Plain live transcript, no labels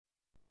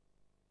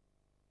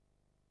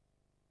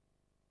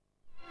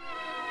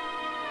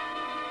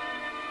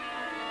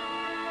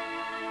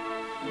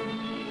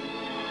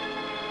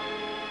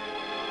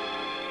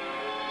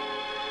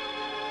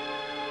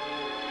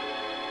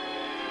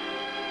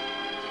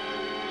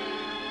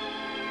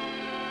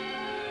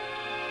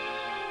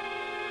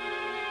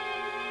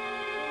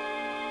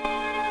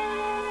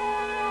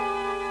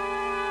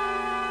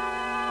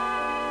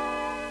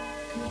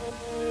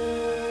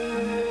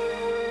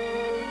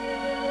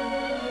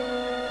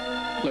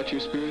Let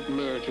your spirit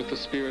merge with the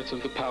spirits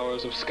of the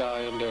powers of sky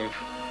and earth,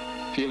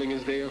 feeling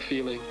as they are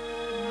feeling,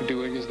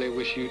 doing as they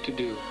wish you to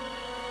do.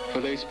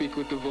 For they speak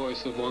with the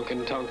voice of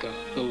Wankantanka,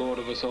 the Lord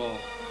of us all.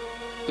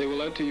 They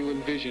will enter you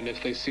in vision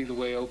if they see the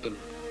way open.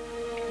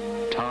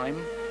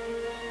 Time,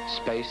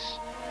 space,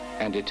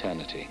 and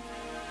eternity.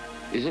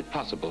 Is it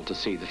possible to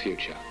see the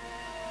future?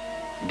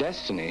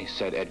 Destiny,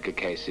 said Edgar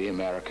Cayce,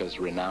 America's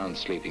renowned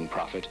sleeping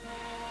prophet,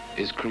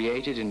 is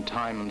created in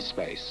time and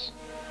space.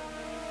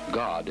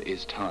 God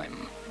is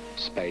time,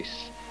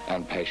 space,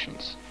 and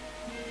patience.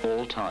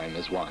 All time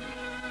is one.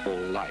 All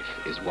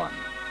life is one.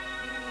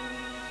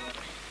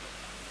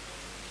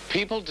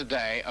 People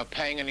today are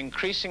paying an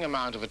increasing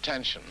amount of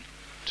attention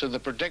to the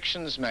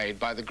predictions made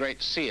by the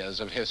great seers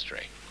of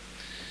history.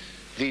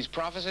 These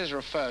prophecies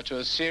refer to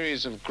a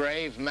series of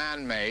grave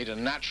man-made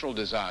and natural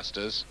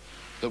disasters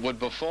that would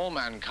befall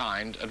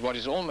mankind at what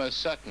is almost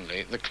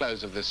certainly the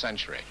close of this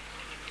century.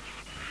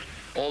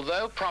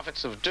 Although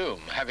prophets of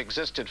doom have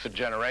existed for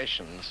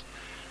generations,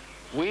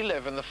 we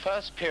live in the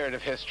first period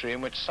of history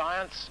in which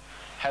science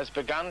has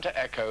begun to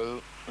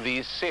echo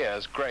these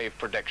seers' grave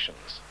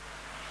predictions.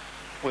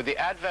 With the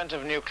advent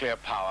of nuclear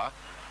power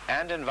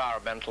and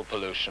environmental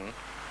pollution,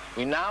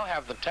 we now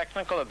have the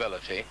technical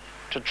ability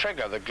to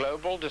trigger the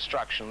global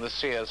destruction the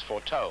seers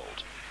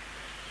foretold,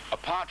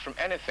 apart from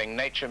anything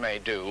nature may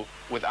do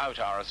without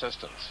our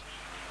assistance.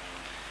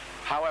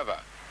 However,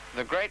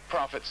 the great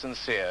prophets and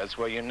seers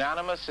were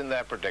unanimous in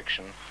their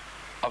prediction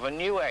of a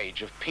new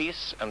age of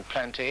peace and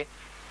plenty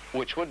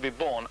which would be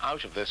born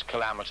out of this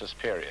calamitous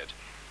period.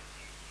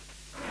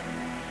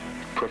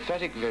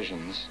 Prophetic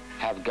visions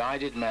have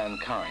guided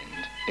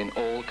mankind in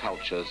all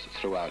cultures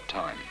throughout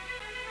time.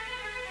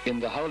 In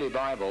the Holy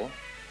Bible,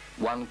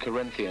 1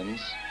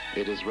 Corinthians,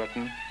 it is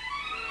written,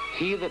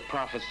 "He that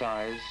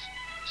prophesies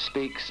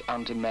speaks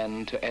unto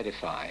men to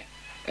edify,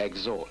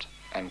 exhort,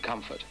 and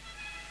comfort.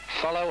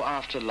 Follow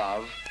after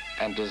love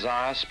and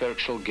desire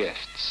spiritual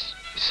gifts,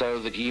 so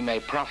that ye may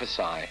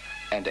prophesy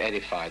and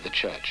edify the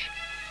church."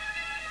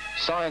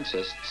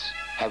 Scientists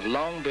have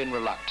long been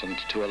reluctant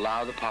to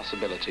allow the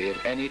possibility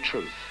of any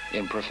truth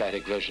in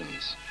prophetic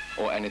visions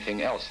or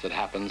anything else that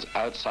happens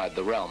outside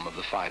the realm of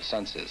the five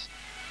senses.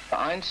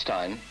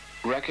 Einstein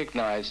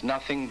recognized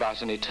nothing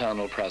but an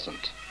eternal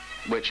present,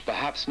 which,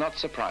 perhaps not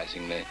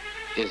surprisingly,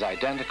 is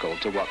identical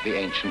to what the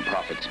ancient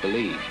prophets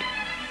believed.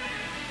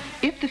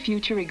 If the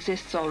future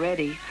exists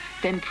already,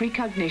 then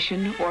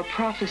precognition or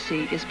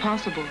prophecy is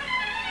possible.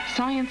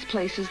 Science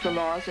places the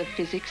laws of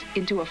physics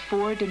into a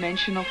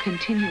four-dimensional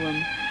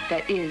continuum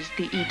that is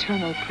the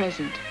eternal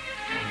present.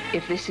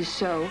 If this is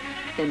so,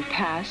 then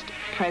past,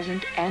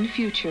 present, and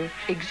future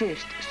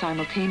exist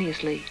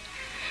simultaneously.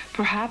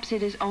 Perhaps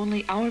it is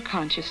only our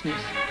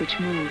consciousness which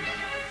moves.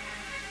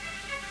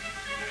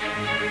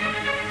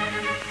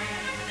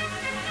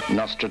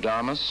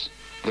 Nostradamus,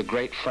 the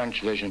great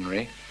French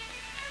visionary,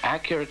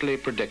 accurately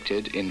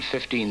predicted in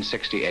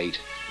 1568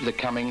 the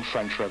coming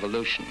French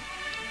Revolution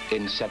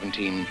in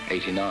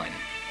 1789.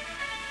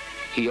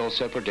 He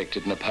also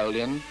predicted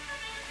Napoleon,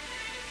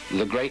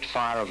 the Great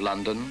Fire of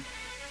London,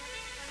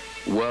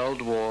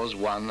 World Wars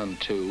I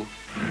and II,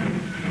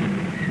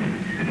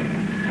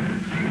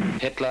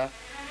 Hitler,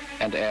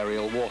 and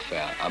aerial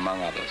warfare,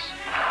 among others.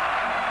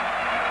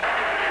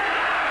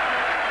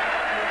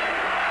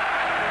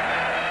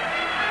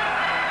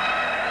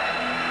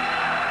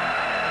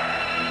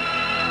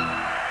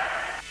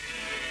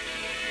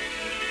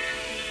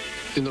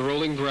 In the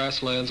rolling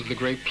grasslands of the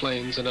Great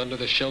Plains and under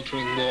the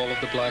sheltering wall of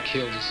the Black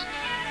Hills,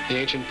 the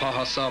ancient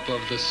Pahasapa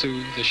of the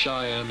Sioux, the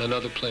Cheyenne, and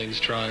other Plains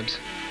tribes,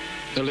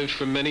 there lived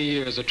for many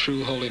years a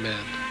true holy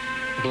man,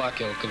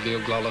 Black Elk of the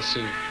Oglala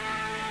Sioux.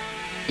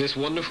 This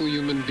wonderful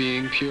human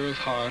being, pure of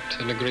heart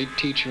and a great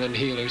teacher and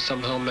healer,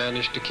 somehow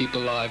managed to keep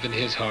alive in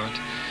his heart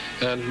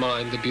and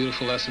mind the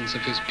beautiful essence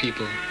of his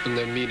people and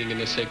their meeting in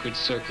the sacred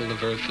circle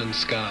of earth and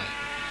sky.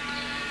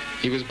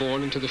 He was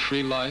born into the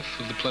free life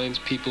of the Plains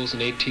peoples in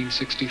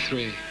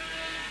 1863,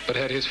 but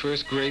had his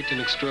first great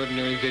and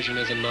extraordinary vision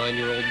as a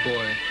 9-year-old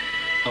boy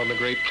on the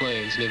Great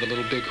Plains near the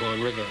Little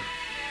Bighorn River,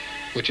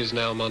 which is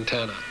now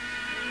Montana.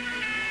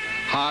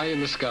 High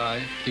in the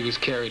sky, he was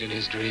carried in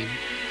his dream,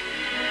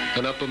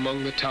 and up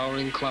among the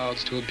towering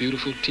clouds to a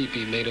beautiful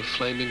teepee made of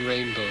flaming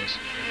rainbows,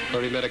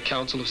 where he met a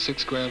council of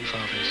 6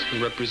 grandfathers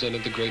who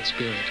represented the Great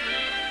Spirit.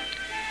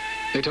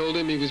 They told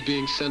him he was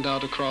being sent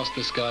out across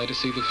the sky to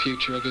see the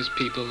future of his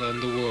people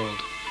and the world.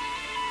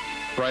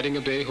 Riding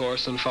a bay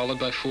horse and followed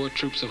by 4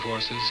 troops of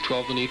horses,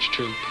 12 in each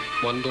troop,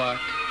 1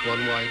 black,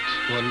 1 white,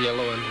 1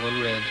 yellow, and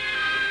 1 red,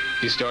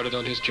 he started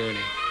on his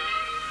journey.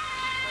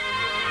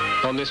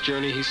 On this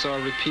journey, he saw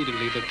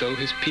repeatedly that though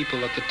his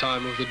people at the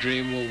time of the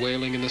dream were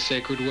wailing in the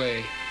sacred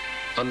way,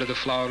 under the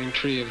flowering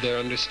tree of their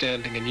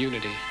understanding and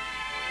unity,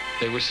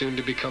 they were soon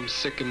to become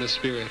sick in the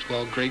spirit,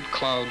 while great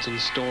clouds and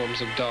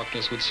storms of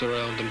darkness would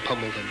surround and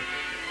pummel them.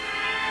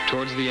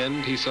 Towards the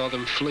end, he saw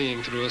them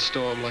fleeing through a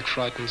storm like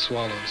frightened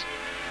swallows,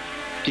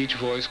 each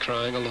voice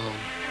crying alone,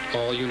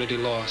 all unity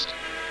lost.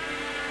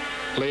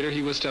 Later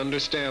he was to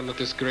understand that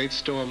this great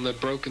storm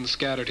that broke and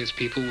scattered his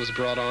people was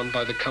brought on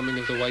by the coming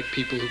of the white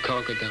people who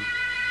conquered them,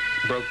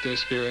 broke their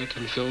spirit,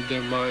 and filled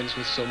their minds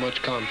with so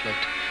much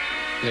conflict,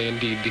 they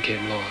indeed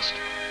became lost.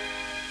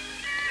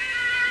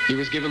 He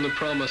was given the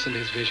promise in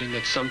his vision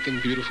that something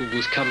beautiful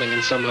was coming,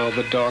 and somehow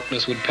the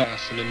darkness would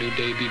pass and a new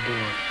day be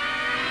born.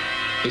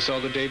 He saw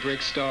the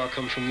daybreak star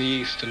come from the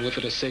east, and with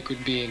it a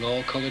sacred being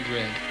all colored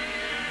red,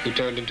 who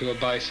turned into a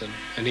bison,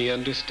 and he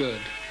understood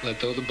that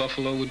though the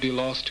buffalo would be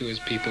lost to his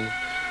people,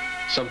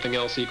 something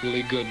else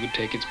equally good would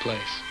take its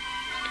place.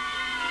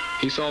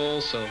 He saw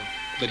also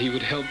that he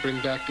would help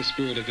bring back the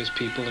spirit of his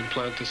people and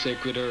plant the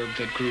sacred herb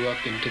that grew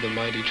up into the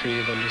mighty tree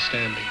of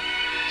understanding,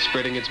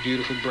 spreading its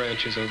beautiful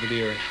branches over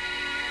the earth.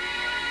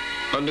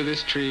 Under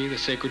this tree, the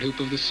sacred hoop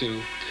of the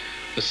Sioux,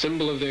 the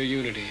symbol of their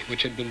unity,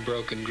 which had been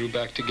broken, grew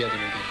back together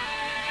again.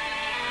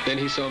 Then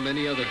he saw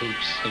many other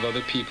hoops of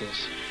other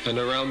peoples, and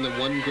around them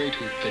one great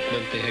hoop that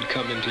meant they had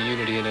come into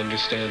unity and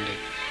understanding.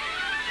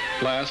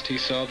 Last, he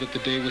saw that the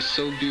day was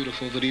so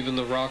beautiful that even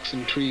the rocks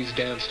and trees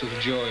danced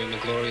with joy in the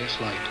glorious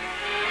light.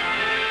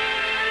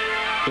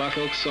 Black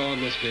Elk saw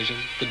in this vision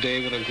the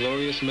day when a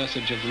glorious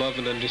message of love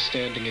and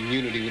understanding and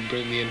unity would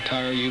bring the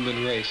entire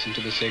human race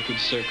into the sacred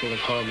circle of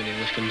harmony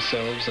with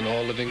themselves and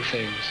all living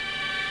things.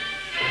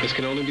 This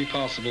can only be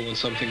possible when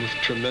something with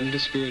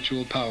tremendous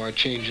spiritual power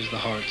changes the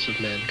hearts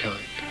of mankind.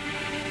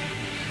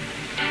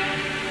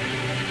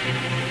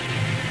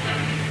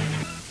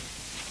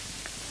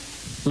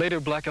 Later,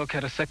 Black Elk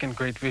had a second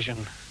great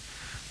vision,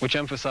 which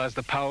emphasized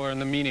the power and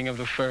the meaning of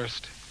the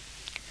first.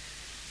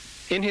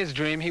 In his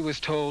dream, he was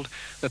told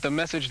that the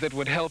message that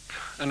would help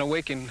and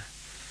awaken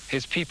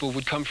his people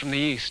would come from the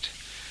east,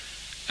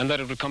 and that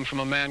it would come from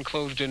a man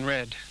clothed in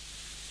red,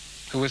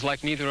 who was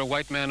like neither a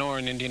white man or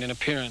an Indian in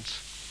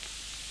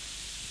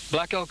appearance.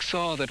 Black Elk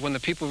saw that when the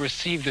people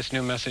received this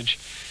new message,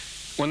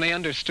 when they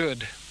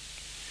understood,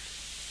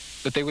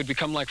 that they would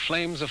become like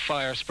flames of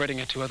fire spreading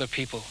it to other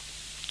people,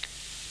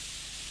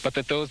 but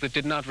that those that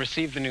did not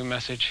receive the new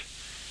message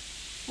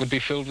would be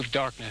filled with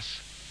darkness.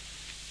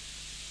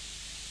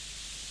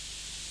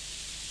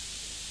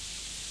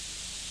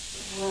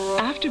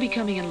 After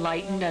becoming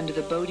enlightened under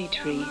the Bodhi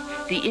tree,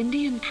 the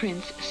Indian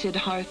prince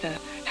Siddhartha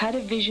had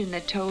a vision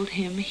that told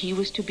him he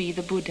was to be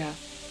the Buddha,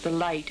 the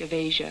light of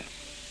Asia.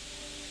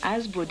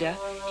 As Buddha,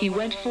 he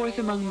went forth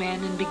among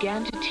men and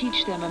began to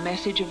teach them a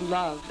message of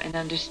love and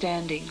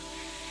understanding.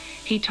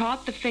 He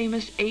taught the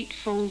famous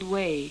eightfold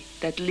way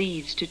that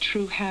leads to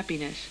true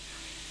happiness,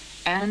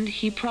 and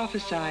he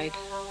prophesied,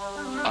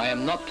 I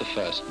am not the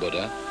first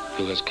Buddha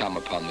who has come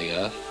upon the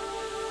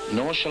earth,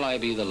 nor shall I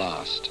be the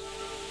last.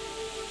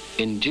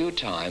 In due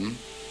time,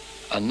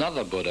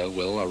 another Buddha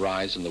will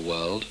arise in the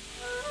world,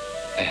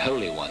 a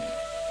holy one,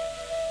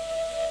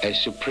 a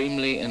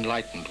supremely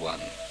enlightened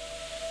one,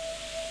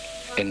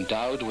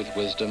 endowed with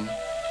wisdom,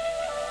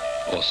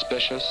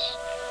 auspicious,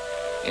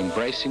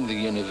 embracing the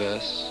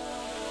universe,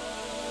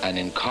 an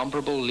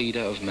incomparable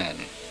leader of men,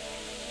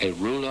 a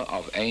ruler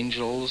of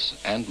angels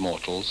and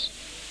mortals.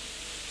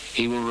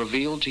 He will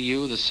reveal to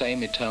you the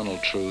same eternal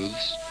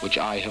truths which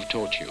I have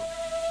taught you.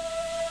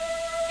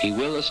 He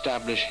will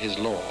establish his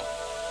law,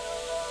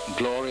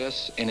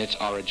 glorious in its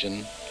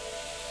origin,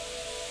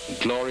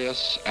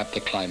 glorious at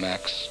the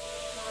climax,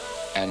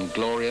 and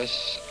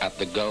glorious at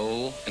the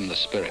goal in the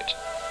spirit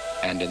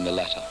and in the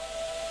letter.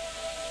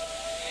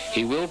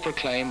 He will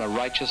proclaim a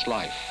righteous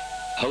life,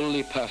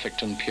 wholly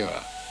perfect and pure,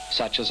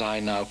 such as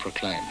I now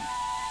proclaim.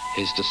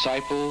 His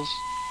disciples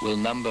will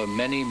number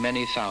many,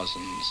 many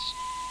thousands,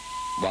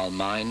 while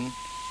mine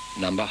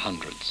number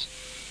hundreds.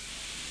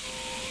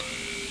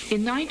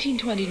 In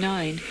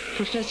 1929,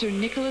 Professor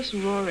Nicholas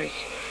Roerich,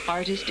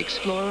 artist,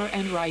 explorer,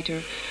 and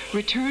writer,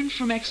 returned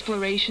from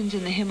explorations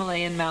in the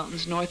Himalayan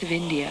mountains north of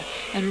India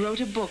and wrote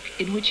a book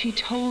in which he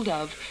told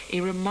of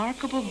a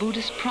remarkable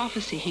Buddhist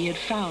prophecy he had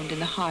found in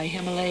the high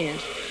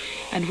Himalayas,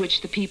 and which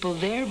the people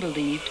there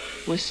believed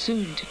was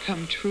soon to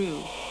come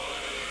true.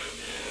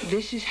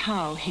 This is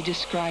how he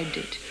described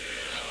it.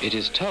 It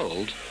is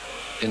told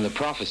in the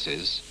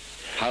prophecies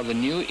how the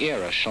new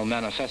era shall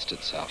manifest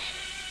itself.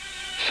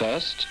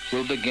 First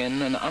will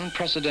begin an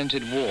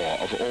unprecedented war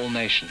of all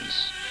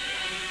nations.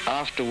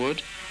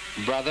 Afterward,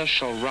 brother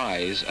shall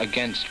rise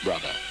against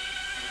brother.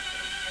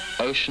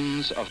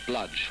 Oceans of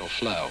blood shall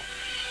flow,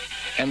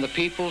 and the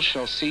people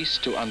shall cease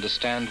to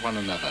understand one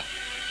another.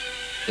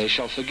 They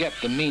shall forget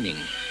the meaning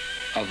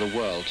of the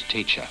world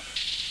teacher.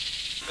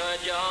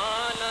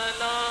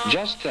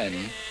 Just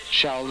then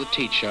shall the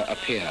teacher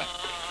appear,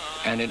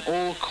 and in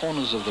all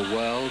corners of the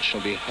world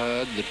shall be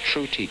heard the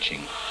true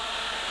teaching.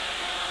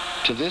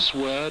 To this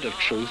word of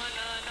truth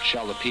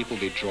shall the people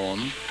be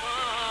drawn,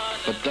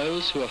 but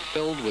those who are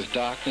filled with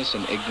darkness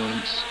and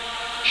ignorance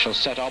shall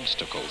set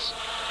obstacles.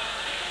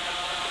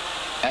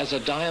 As a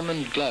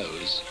diamond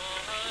glows,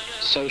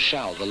 so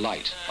shall the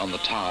light on the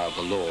tower of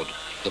the Lord,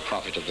 the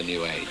prophet of the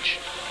new age.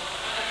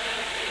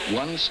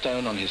 One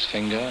stone on his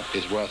finger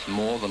is worth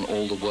more than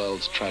all the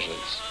world's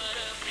treasures.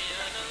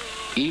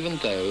 Even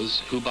those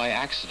who by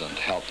accident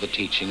help the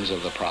teachings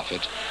of the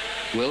prophet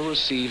will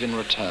receive in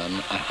return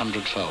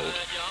 100-fold.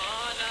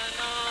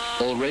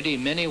 Already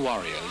many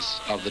warriors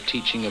of the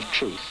teaching of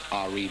truth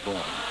are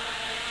reborn.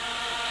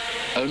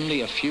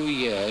 Only a few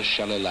years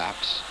shall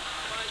elapse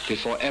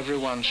before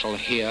everyone shall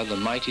hear the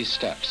mighty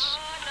steps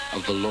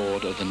of the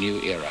Lord of the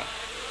new era.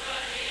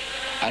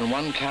 And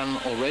one can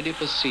already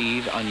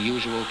perceive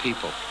unusual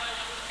people.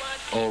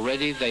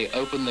 Already they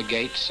open the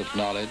gates of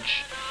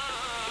knowledge,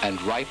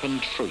 and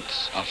ripened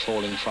fruits are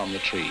falling from the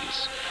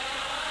trees.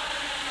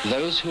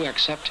 Those who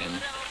accept him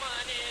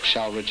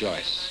shall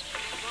rejoice,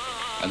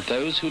 and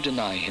those who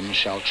deny him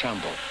shall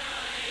tremble.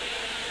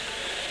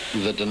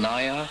 The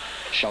denier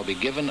shall be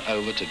given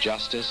over to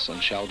justice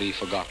and shall be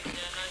forgotten,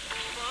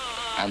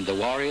 and the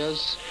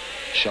warriors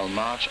shall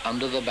march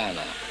under the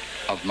banner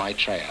of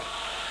Maitreya,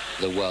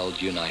 the world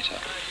uniter.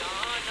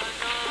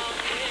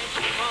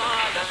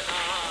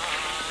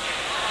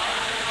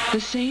 The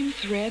same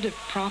thread of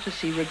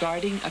prophecy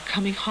regarding a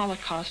coming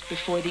Holocaust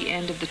before the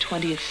end of the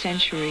 20th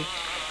century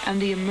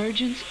and the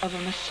emergence of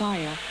a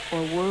Messiah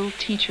or world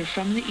teacher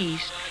from the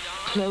East,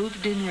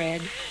 clothed in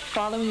red,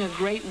 following a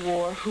great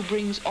war who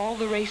brings all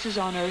the races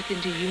on earth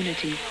into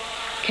unity,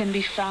 can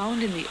be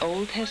found in the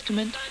Old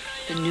Testament,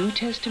 the New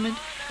Testament,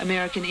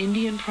 American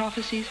Indian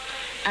prophecies,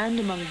 and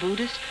among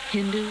Buddhist,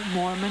 Hindu,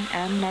 Mormon,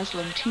 and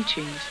Muslim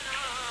teachings.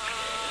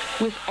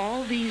 With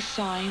all these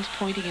signs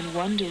pointing in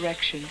one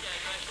direction,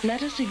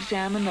 let us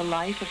examine the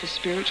life of a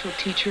spiritual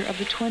teacher of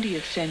the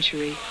 20th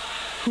century,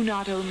 who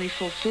not only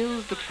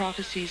fulfills the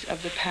prophecies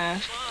of the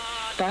past,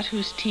 but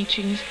whose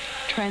teachings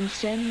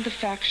transcend the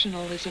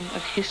factionalism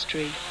of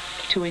history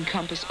to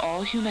encompass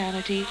all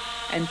humanity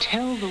and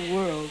tell the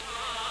world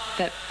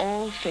that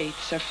all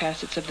faiths are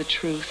facets of the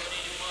truth,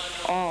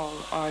 all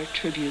are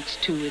tributes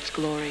to its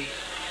glory.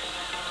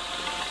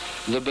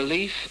 The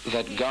belief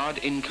that God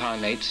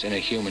incarnates in a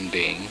human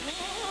being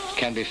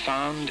can be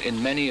found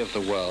in many of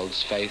the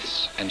world's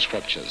faiths and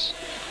scriptures.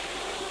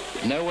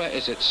 Nowhere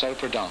is it so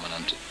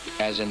predominant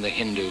as in the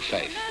Hindu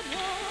faith.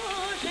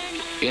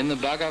 In the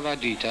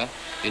Bhagavad Gita,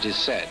 it is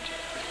said,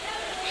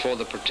 "For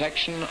the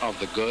protection of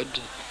the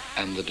good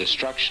and the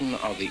destruction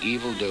of the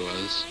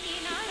evildoers,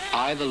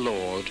 I, the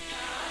Lord,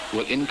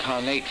 will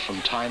incarnate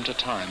from time to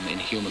time in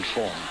human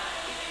form."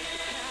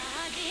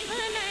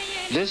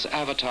 This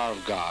avatar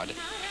of God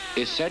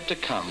is said to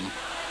come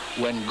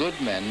when good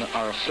men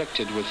are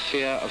afflicted with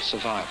fear of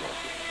survival,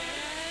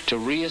 to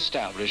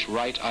re-establish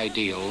right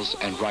ideals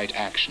and right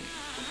action.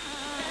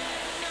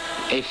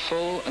 A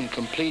full and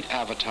complete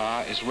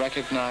avatar is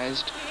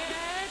recognized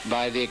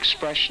by the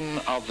expression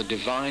of the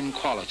divine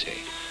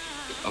quality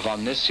of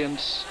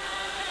omniscience,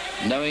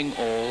 knowing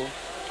all,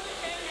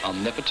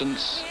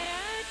 omnipotence,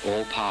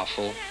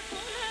 all-powerful,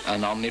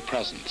 and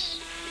omnipresence,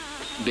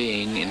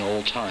 being in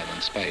all time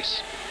and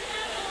space.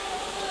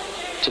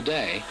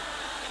 Today,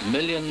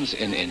 millions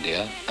in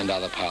India and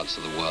other parts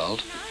of the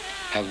world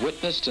have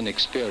witnessed and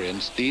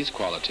experienced these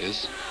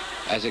qualities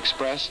as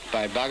expressed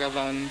by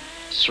Bhagavan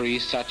Sri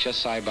Sathya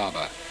Sai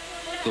Baba,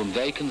 whom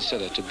they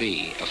consider to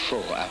be a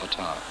full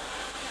avatar.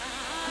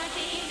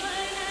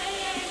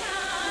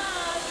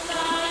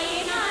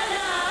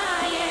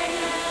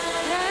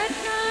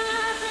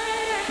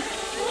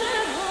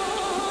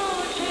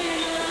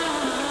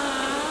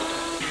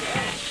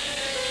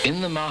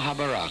 In the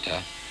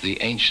Mahabharata,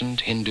 the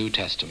ancient Hindu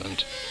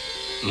Testament,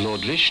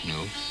 Lord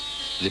Vishnu,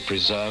 the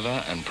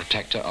preserver and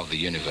protector of the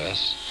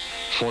universe,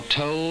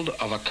 foretold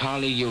of a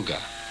Kali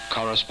Yuga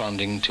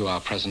corresponding to our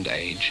present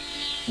age,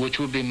 which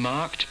would be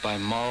marked by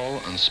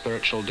moral and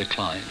spiritual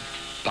decline,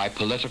 by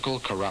political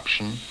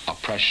corruption,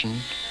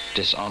 oppression,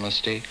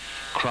 dishonesty,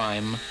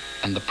 crime,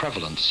 and the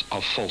prevalence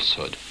of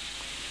falsehood.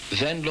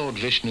 Then Lord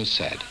Vishnu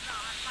said,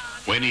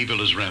 "When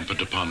evil is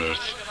rampant upon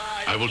earth,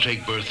 I will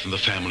take birth in the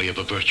family of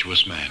a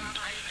virtuous man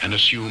and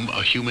assume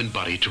a human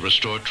body to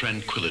restore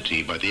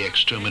tranquility by the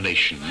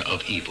extermination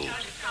of evil.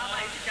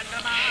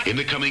 In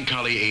the coming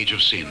Kali age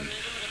of sin,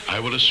 I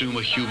will assume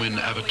a human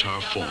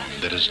avatar form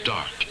that is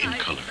dark in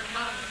color.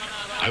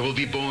 I will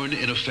be born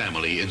in a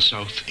family in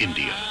South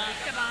India.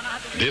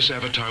 This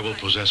avatar will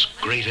possess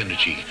great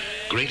energy,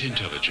 great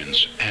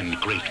intelligence, and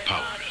great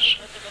powers.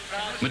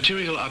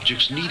 Material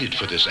objects needed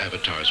for this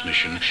avatar's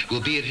mission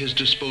will be at his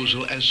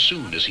disposal as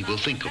soon as he will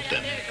think of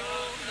them.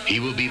 He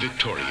will be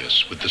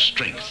victorious with the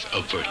strength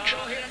of virtue.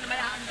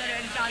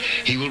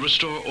 He will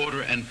restore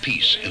order and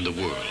peace in the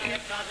world.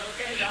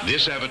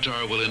 This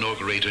avatar will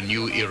inaugurate a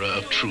new era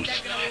of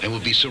truth and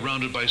will be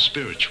surrounded by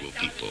spiritual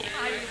people.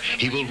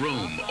 He will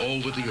roam all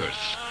over the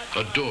earth,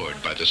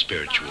 adored by the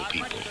spiritual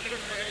people.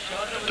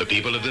 The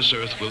people of this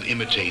earth will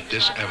imitate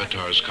this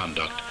avatar's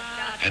conduct,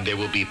 and there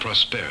will be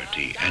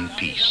prosperity and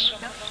peace.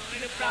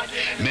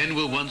 Men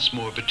will once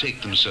more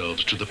betake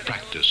themselves to the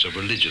practice of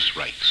religious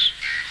rites.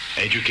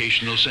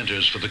 Educational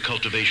centers for the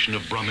cultivation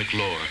of Brahmic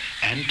lore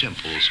and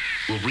temples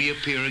will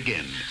reappear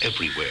again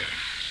everywhere.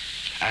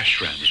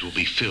 Ashrams will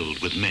be filled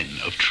with men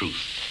of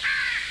truth.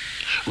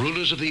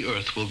 Rulers of the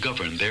earth will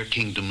govern their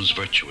kingdoms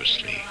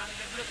virtuously.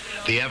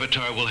 The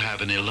avatar will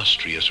have an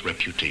illustrious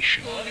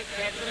reputation."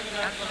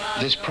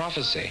 This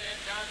prophecy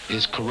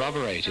is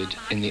corroborated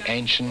in the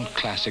ancient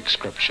classic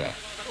scripture,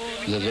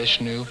 the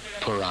Vishnu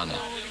Purana,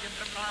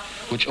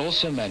 which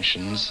also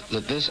mentions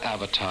that this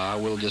avatar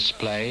will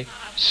display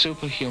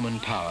superhuman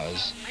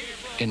powers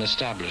in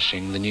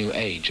establishing the new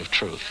age of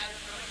truth.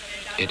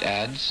 It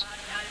adds,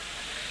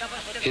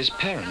 his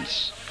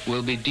parents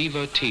will be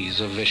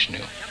devotees of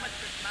Vishnu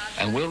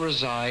and will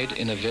reside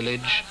in a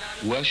village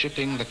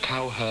worshipping the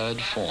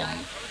cowherd form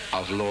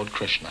of Lord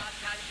Krishna.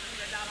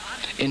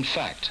 In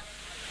fact,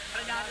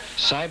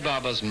 Sai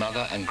Baba's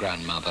mother and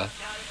grandmother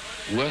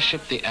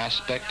worshipped the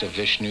aspect of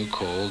Vishnu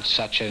called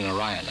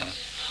Satyanarayana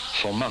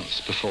for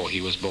months before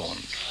he was born.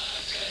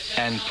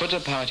 And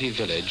Puttapati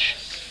village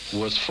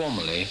was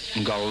formerly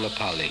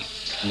Gaulapalli,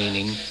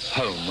 meaning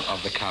home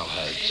of the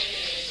cowherds.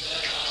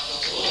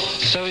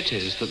 So it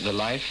is that the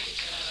life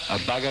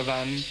of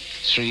Bhagavan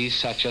Sri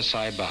Satya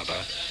Sai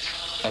Baba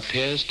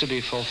appears to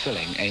be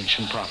fulfilling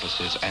ancient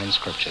prophecies and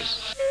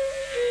scriptures.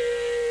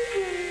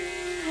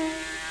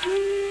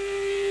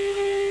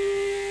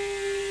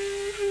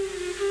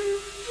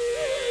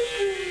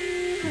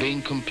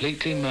 Being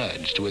completely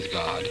merged with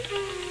God,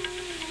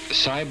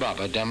 Sai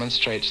Baba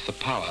demonstrates the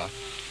power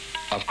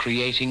of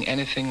creating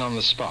anything on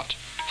the spot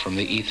from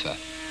the ether,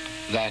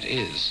 that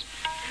is,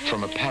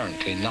 from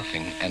apparently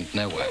nothing and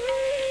nowhere.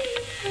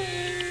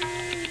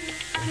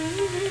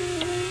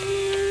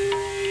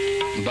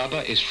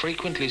 Baba is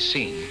frequently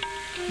seen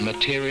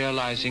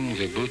materializing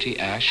vibhuti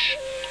ash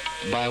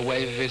by a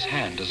wave of his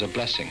hand as a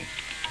blessing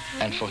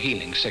and for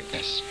healing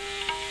sickness.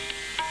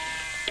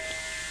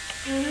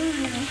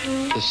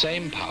 The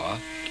same power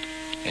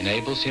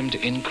enables him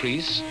to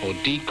increase or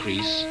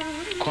decrease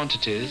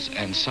quantities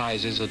and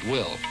sizes at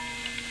will,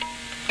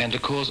 and to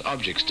cause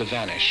objects to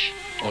vanish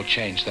or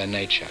change their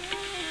nature.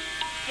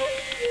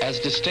 As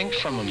distinct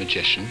from a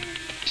magician,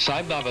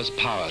 Sai Baba's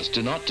powers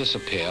do not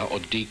disappear or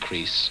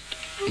decrease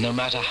no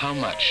matter how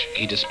much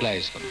he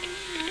displays them.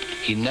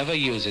 He never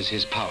uses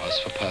his powers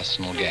for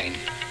personal gain.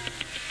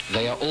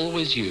 They are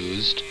always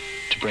used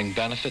to bring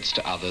benefits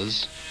to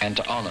others and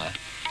to honor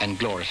and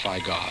glorify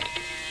God.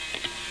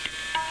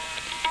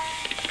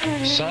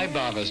 Sai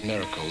Baba's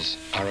miracles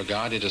are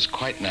regarded as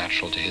quite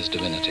natural to his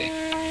divinity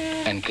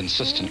and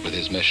consistent with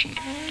his mission.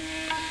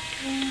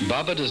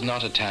 Baba does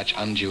not attach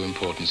undue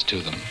importance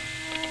to them.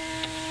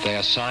 They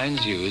are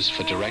signs used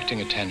for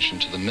directing attention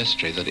to the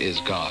mystery that is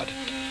God.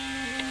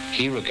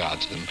 He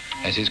regards them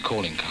as his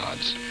calling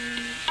cards.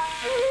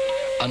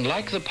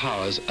 Unlike the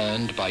powers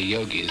earned by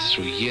yogis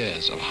through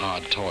years of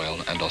hard toil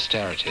and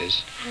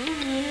austerities,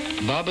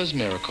 Baba's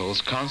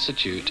miracles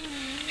constitute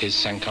his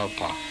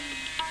sankalpa,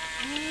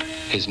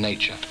 his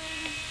nature.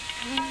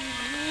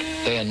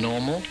 They are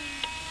normal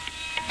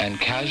and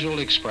casual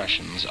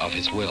expressions of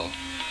his will.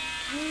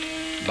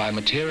 By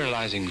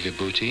materializing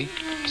vibhuti,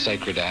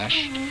 sacred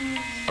ash,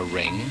 a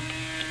ring,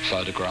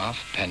 photograph,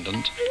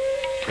 pendant,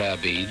 prayer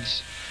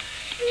beads,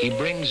 he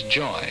brings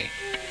joy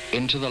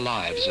into the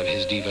lives of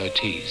his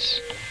devotees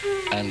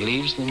and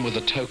leaves them with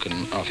a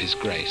token of his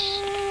grace.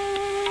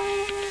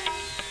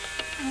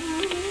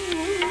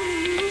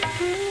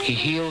 He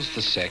heals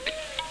the sick,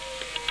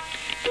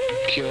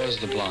 cures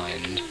the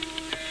blind,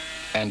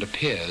 and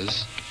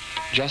appears,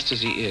 just as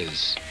he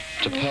is,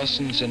 to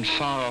persons in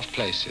far-off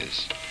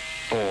places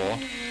or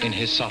in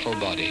his subtle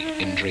body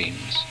in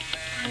dreams.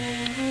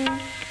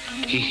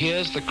 He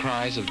hears the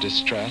cries of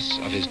distress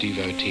of his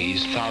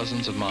devotees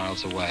thousands of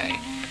miles away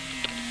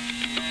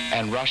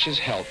and rushes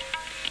help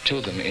to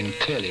them in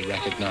clearly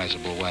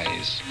recognizable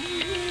ways.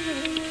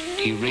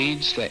 He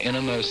reads their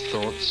innermost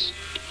thoughts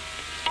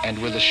and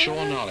with a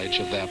sure knowledge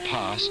of their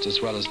past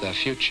as well as their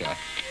future,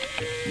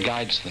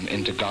 guides them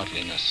into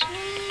godliness.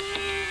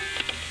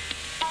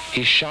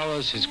 He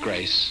showers his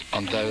grace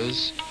on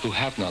those who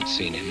have not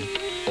seen him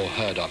or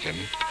heard of him,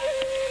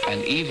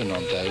 and even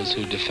on those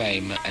who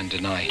defame and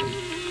deny him.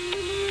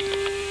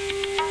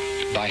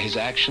 By his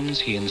actions,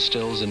 he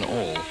instills in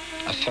all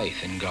a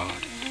faith in God.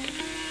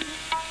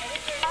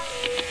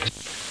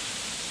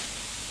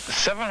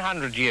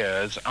 700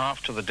 years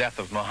after the death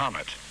of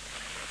Muhammad,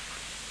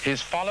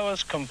 his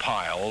followers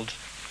compiled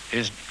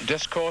his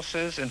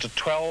discourses into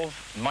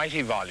 12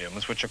 mighty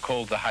volumes, which are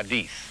called the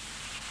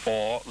Hadith,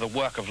 or the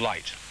Work of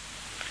Light.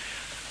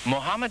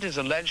 Muhammad is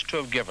alleged to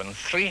have given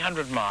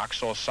 300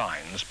 marks or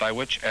signs by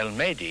which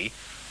El-Mahdi,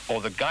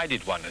 or the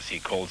Guided One as he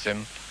calls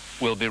him,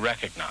 will be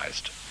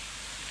recognized.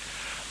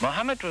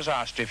 Muhammad was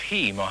asked if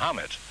he,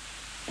 Muhammad,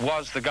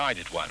 was the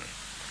Guided One.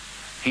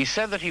 He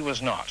said that he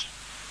was not,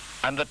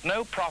 and that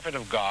no prophet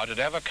of God had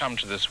ever come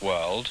to this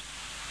world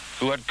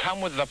who had come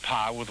with the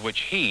power with which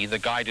he, the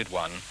Guided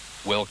One,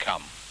 will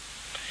come.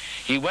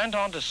 He went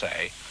on to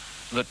say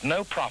that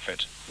no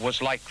prophet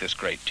was like this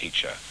great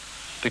teacher,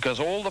 because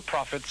all the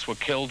prophets were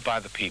killed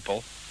by the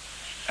people,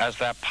 as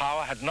their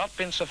power had not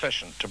been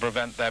sufficient to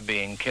prevent their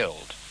being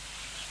killed,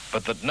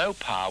 but that no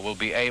power will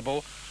be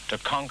able to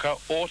conquer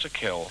or to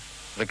kill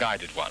the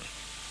Guided One.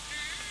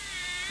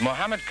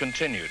 Muhammad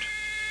continued,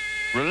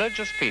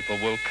 religious people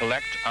will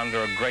collect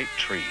under a great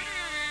tree.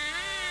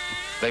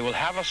 They will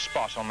have a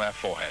spot on their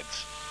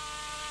foreheads.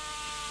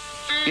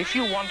 If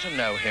you want to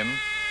know him,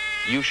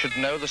 you should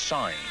know the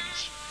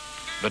signs,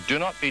 but do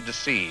not be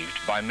deceived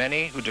by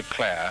many who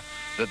declare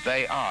that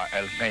they are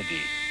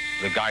El-Mahdi,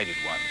 the guided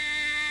one.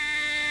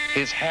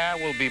 His hair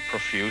will be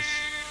profuse,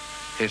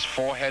 his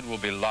forehead will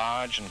be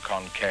large and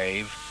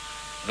concave,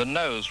 the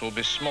nose will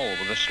be small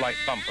with a slight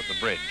bump at the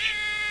bridge.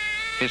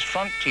 His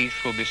front teeth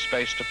will be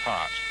spaced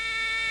apart.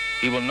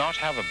 He will not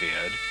have a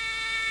beard,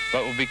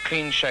 but will be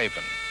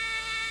clean-shaven.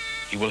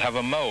 He will have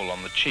a mole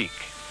on the cheek.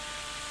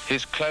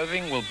 His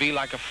clothing will be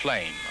like a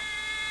flame.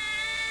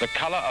 The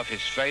color of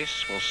his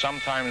face will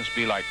sometimes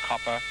be like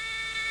copper,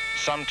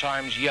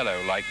 sometimes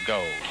yellow like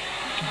gold,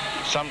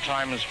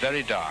 sometimes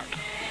very dark,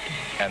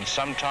 and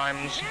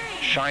sometimes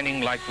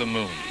shining like the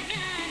moon.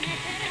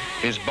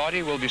 His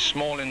body will be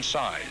small in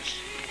size.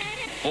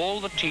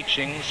 All the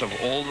teachings of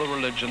all the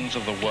religions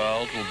of the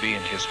world will be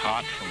in his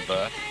heart from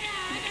birth.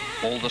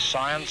 All the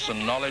science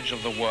and knowledge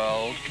of the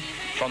world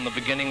from the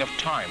beginning of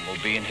time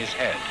will be in his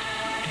head.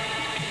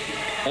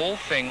 All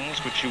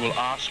things which you will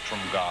ask from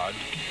God,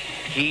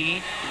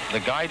 he, the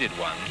guided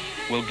one,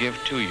 will give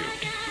to you.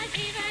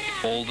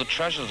 All the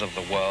treasures of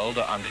the world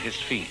are under his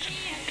feet.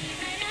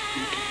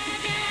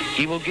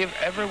 He will give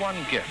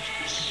everyone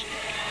gifts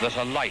that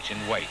are light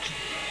in weight.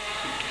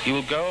 He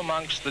will go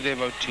amongst the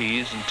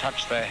devotees and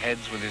touch their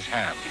heads with his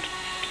hand.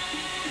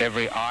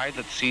 Every eye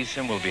that sees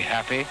him will be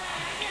happy,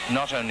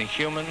 not only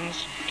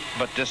humans,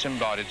 but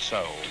disembodied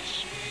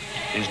souls.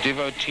 His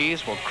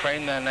devotees will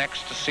crane their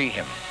necks to see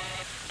him.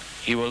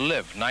 He will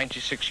live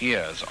 96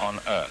 years on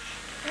earth.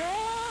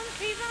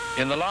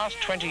 In the last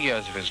 20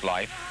 years of his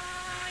life,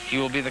 he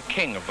will be the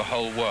king of the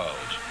whole world.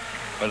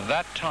 But at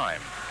that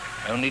time,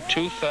 only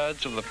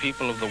 2/3 of the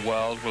people of the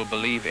world will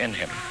believe in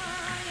him.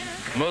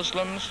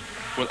 Muslims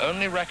will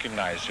only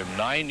recognize him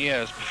 9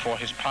 years before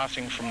his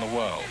passing from the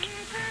world.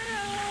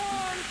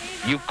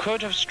 You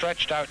could have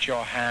stretched out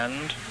your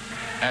hand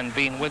and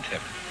been with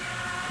him,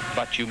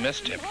 but you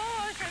missed him.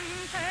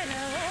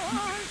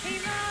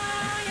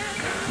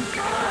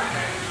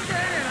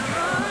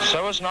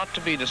 So as not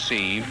to be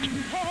deceived,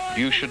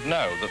 you should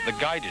know that the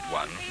guided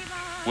one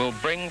will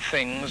bring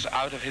things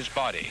out of his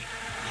body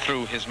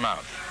through his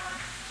mouth.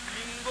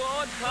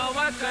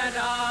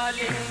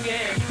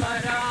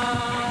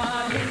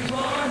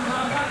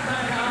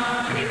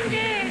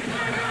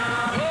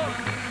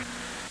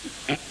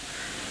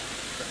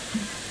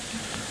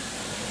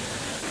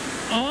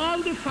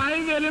 All the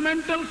 5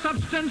 elemental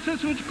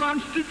substances which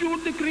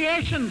constitute the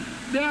creation,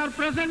 they are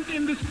present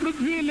in this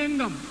Prithvi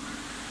Lingam.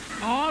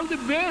 All the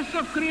base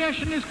of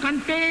creation is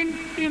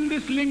contained in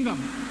this Lingam.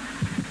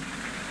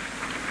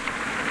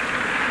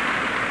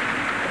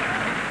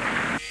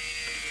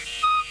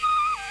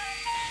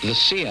 The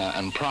seer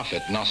and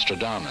prophet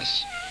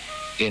Nostradamus,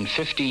 in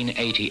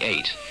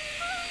 1588,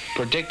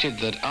 predicted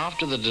that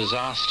after the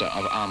disaster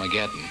of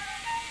Armageddon,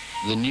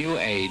 the new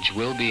age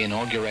will be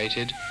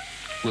inaugurated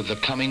with the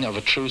coming of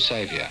a true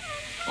savior,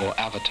 or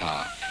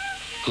avatar,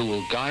 who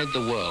will guide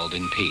the world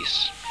in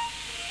peace.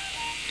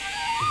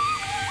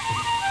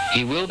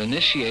 He will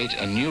initiate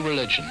a new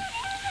religion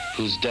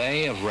whose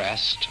day of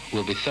rest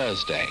will be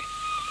Thursday,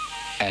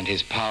 and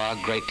his power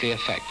greatly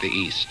affect the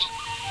East.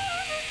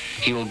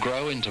 He will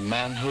grow into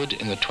manhood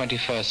in the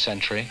 21st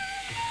century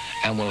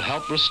and will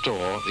help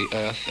restore the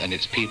earth and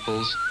its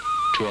peoples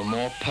to a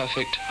more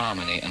perfect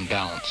harmony and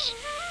balance.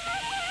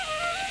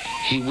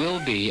 He will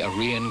be a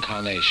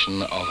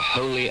reincarnation of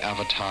holy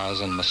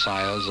avatars and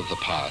messiahs of the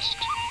past,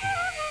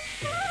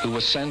 who were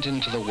sent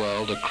into the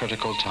world at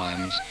critical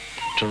times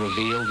to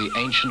reveal the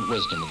ancient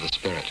wisdom of the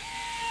Spirit.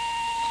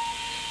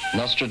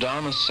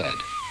 Nostradamus said,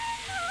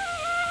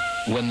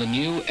 "When the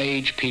New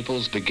Age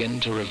peoples begin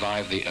to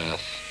revive the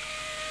earth,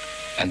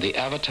 and the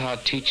Avatar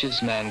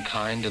teaches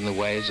mankind in the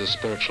ways of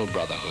spiritual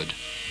brotherhood,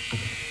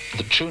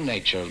 the true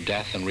nature of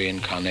death and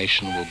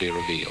reincarnation will be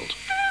revealed."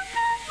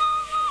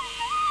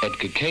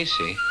 Edgar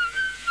Cayce,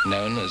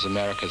 known as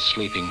America's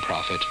sleeping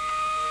prophet,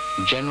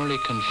 generally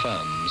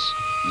confirms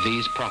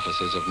these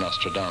prophecies of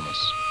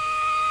Nostradamus.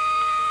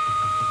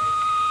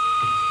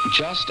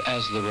 Just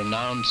as the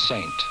renowned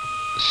saint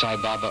Sai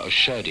Baba of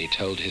Shirdi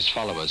told his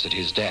followers at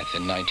his death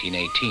in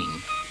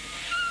 1918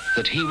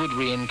 that he would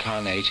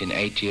reincarnate in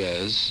 8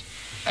 years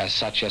as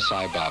Sathya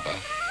Sai Baba,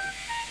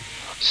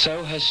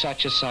 so has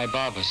Sathya Sai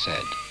Baba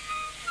said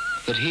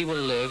that he will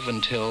live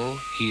until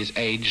he is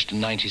aged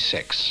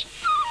 96,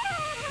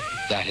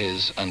 that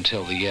is,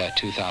 until the year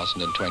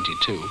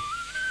 2022,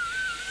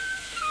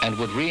 and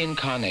would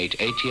reincarnate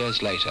 8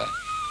 years later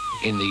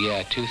in the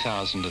year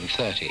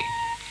 2030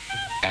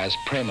 as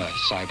Prema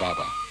Sai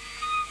Baba.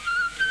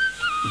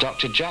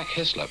 Dr. Jack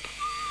Hislop,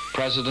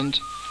 president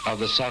of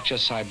the Sathya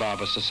Sai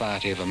Baba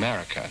Society of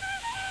America,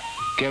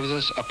 gives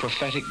us a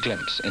prophetic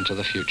glimpse into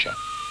the future.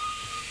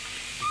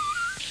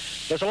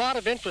 There's a lot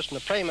of interest in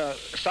the Prema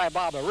Sai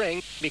Baba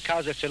ring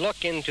because it's a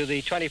look into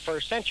the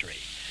 21st century.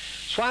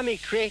 Swami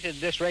created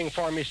this ring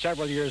for me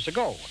several years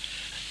ago.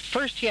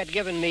 First, he had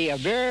given me a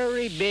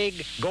very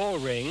big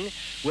gold ring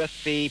with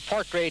the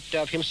portrait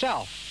of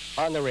himself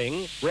on the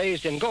ring,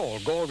 raised in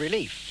gold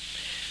relief.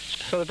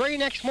 So the very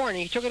next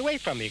morning, he took it away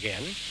from me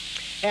again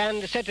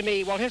and said to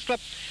me, "Well,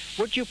 Hislop,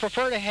 would you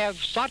prefer to have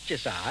Sathya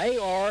Sai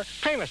or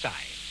Prema Sai?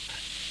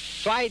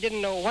 So I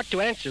didn't know what to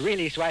answer,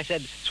 really, so I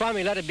said,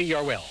 Swami, let it be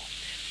your will.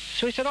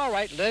 So he said, all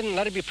right, then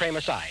let it be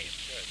Prema Sai.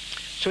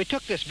 So he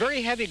took this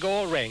very heavy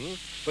gold ring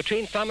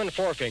between thumb and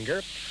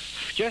forefinger,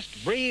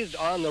 just breathed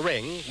on the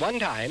ring one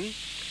time,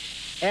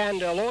 and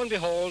lo and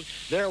behold,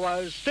 there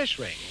was this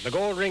ring. The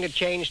gold ring had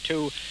changed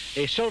to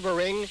a silver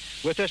ring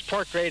with this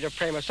portrait of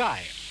Prema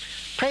Sai.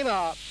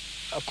 Prema,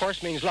 of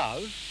course, means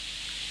love,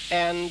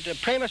 and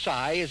Prema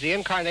Sai is the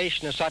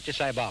incarnation of Sathya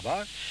Sai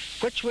Baba,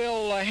 which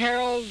will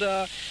herald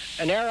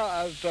an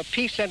era of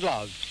peace and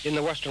love in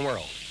the Western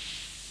world.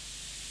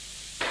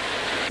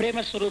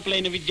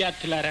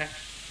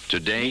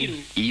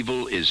 Today,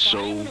 evil is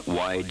so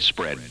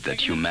widespread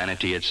that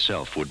humanity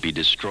itself would be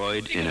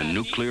destroyed in a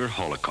nuclear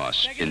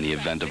holocaust in the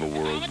event of a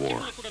world war.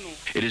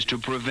 It is to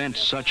prevent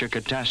such a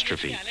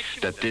catastrophe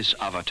that this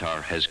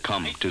avatar has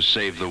come to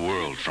save the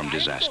world from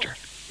disaster.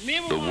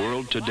 The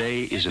world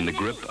today is in the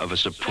grip of a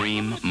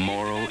supreme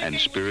moral and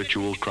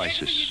spiritual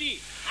crisis.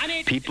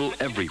 People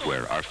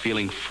everywhere are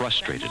feeling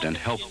frustrated and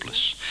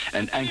helpless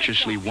and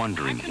anxiously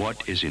wondering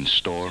what is in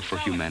store for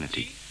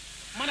humanity.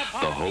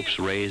 The hopes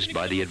raised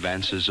by the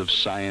advances of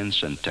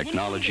science and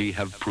technology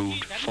have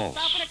proved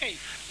false.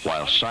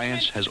 While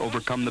science has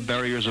overcome the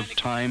barriers of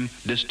time,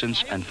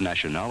 distance, and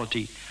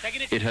nationality,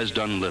 it has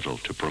done little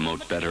to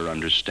promote better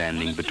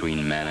understanding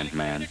between man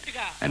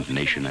and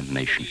nation and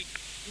nation.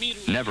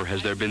 Never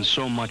has there been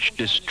so much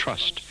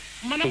distrust,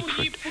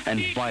 hatred,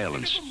 and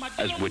violence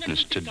as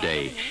witnessed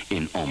today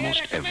in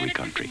almost every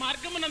country.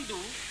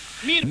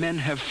 Men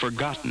have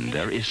forgotten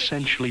their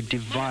essentially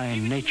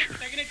divine nature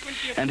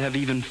and have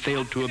even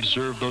failed to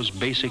observe those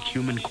basic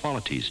human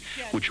qualities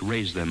which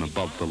raise them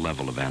above the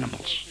level of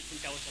animals.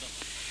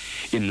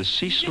 In the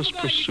ceaseless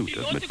pursuit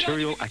of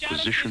material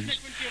acquisitions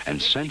and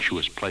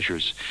sensuous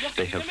pleasures,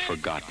 they have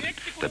forgotten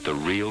that the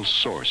real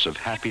source of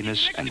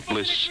happiness and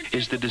bliss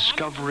is the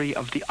discovery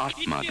of the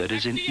Atma that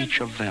is in each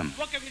of them.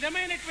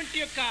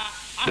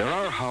 There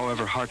are,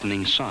 however,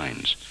 heartening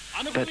signs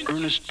that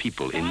earnest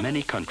people in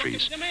many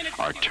countries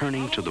are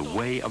turning to the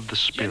way of the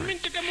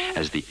Spirit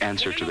as the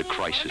answer to the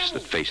crisis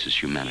that faces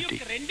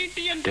humanity.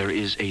 There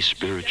is a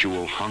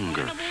spiritual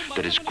hunger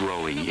that is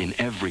growing in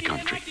every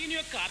country.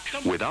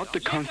 Without the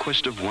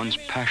conquest of one's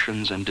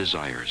passions and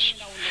desires,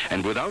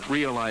 and without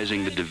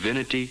realizing the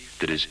divinity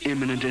that is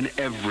immanent in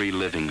every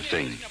living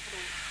thing,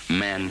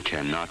 man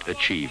cannot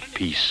achieve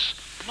peace,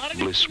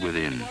 bliss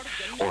within,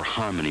 or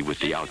harmony with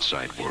the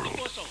outside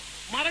world.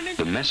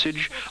 The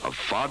message of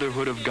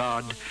fatherhood of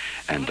God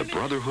and the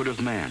brotherhood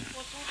of man,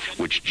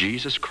 which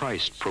Jesus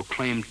Christ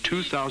proclaimed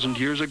 2,000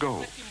 years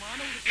ago,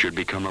 should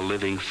become a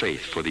living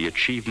faith for the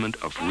achievement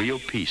of real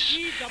peace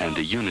and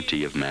the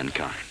unity of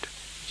mankind.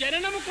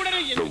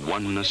 The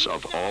oneness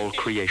of all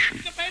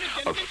creation,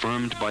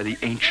 affirmed by the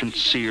ancient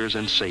seers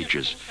and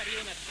sages,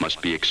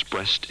 must be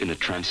expressed in a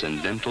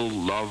transcendental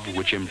love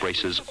which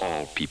embraces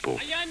all people,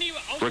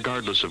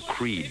 regardless of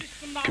creed,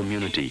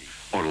 community,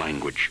 or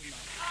language.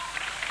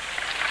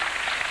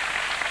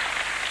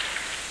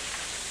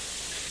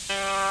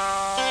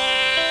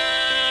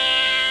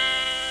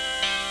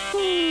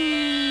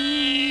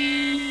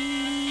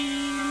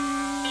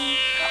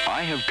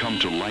 I have come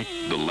to light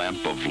the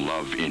lamp of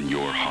love in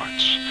your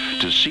hearts,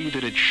 to see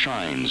that it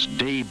shines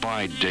day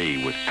by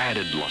day with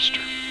added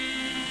luster.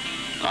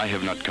 I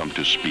have not come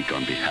to speak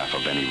on behalf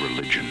of any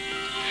religion.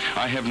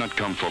 I have not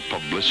come for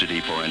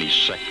publicity for any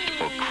sect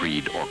or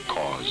creed or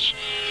cause.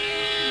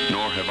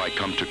 Nor have I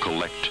come to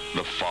collect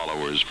the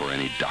followers for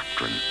any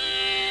doctrine.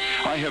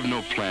 I have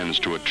no plans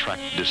to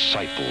attract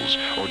disciples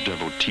or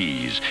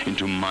devotees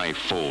into my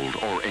fold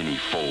or any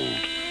fold.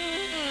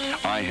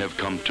 I have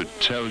come to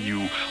tell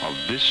you of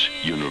this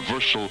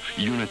universal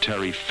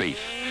unitary faith,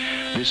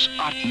 this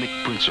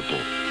Atmic principle,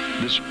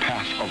 this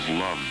path of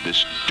love,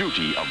 this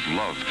duty of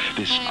love,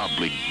 this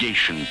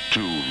obligation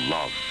to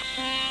love.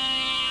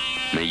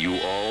 May you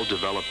all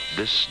develop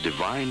this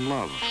divine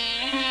love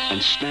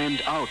and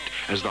stand out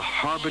as the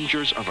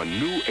harbingers of a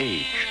new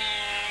age,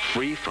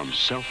 free from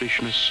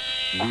selfishness,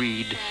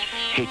 greed,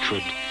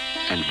 hatred,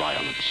 and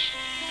violence.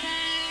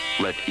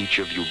 Let each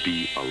of you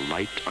be a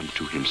light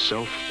unto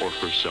himself or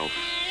herself,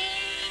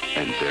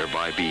 and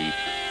thereby be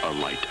a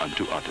light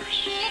unto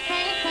others.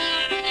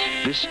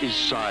 This is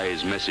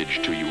Sai's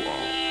message to you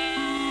all.